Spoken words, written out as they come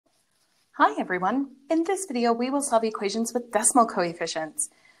Hi everyone! In this video we will solve equations with decimal coefficients.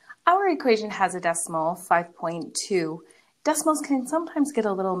 Our equation has a decimal, 5.2. Decimals can sometimes get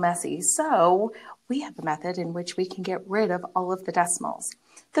a little messy, so we have a method in which we can get rid of all of the decimals.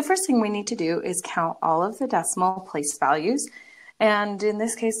 The first thing we need to do is count all of the decimal place values, and in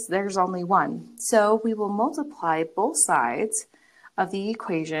this case there's only one. So we will multiply both sides of the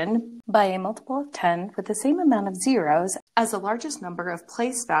equation by a multiple of 10 with the same amount of zeros as the largest number of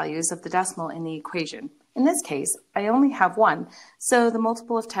place values of the decimal in the equation. In this case, I only have one, so the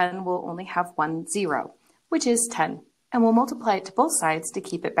multiple of 10 will only have one zero, which is 10, and we'll multiply it to both sides to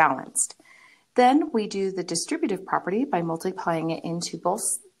keep it balanced. Then we do the distributive property by multiplying it into both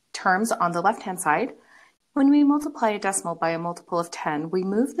terms on the left-hand side. When we multiply a decimal by a multiple of 10, we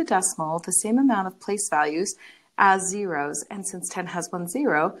move the decimal the same amount of place values as zeros, and since 10 has one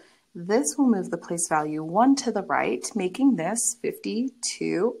zero, this will move the place value 1 to the right, making this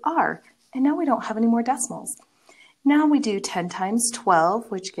 52r. And now we don't have any more decimals. Now we do 10 times 12,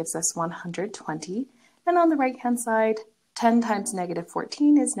 which gives us 120. And on the right-hand side, 10 times negative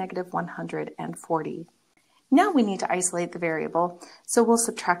 14 is negative 140. Now we need to isolate the variable, so we'll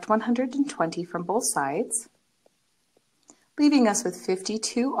subtract 120 from both sides, leaving us with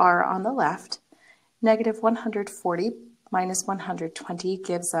 52r on the left. Negative 140 minus 120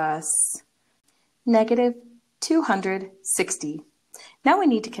 gives us negative 260. Now we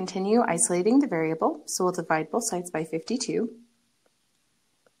need to continue isolating the variable, so we'll divide both sides by 52.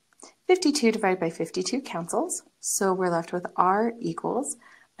 52 divided by 52 cancels, so we're left with r equals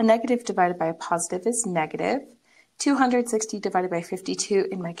a negative divided by a positive is negative. 260 divided by 52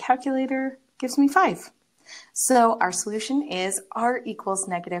 in my calculator gives me 5. So our solution is r equals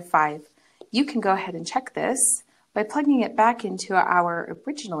negative 5. You can go ahead and check this by plugging it back into our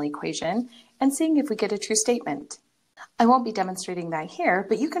original equation and seeing if we get a true statement. I won't be demonstrating that here,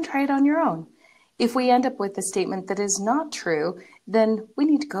 but you can try it on your own. If we end up with a statement that is not true, then we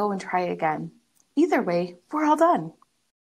need to go and try again. Either way, we're all done.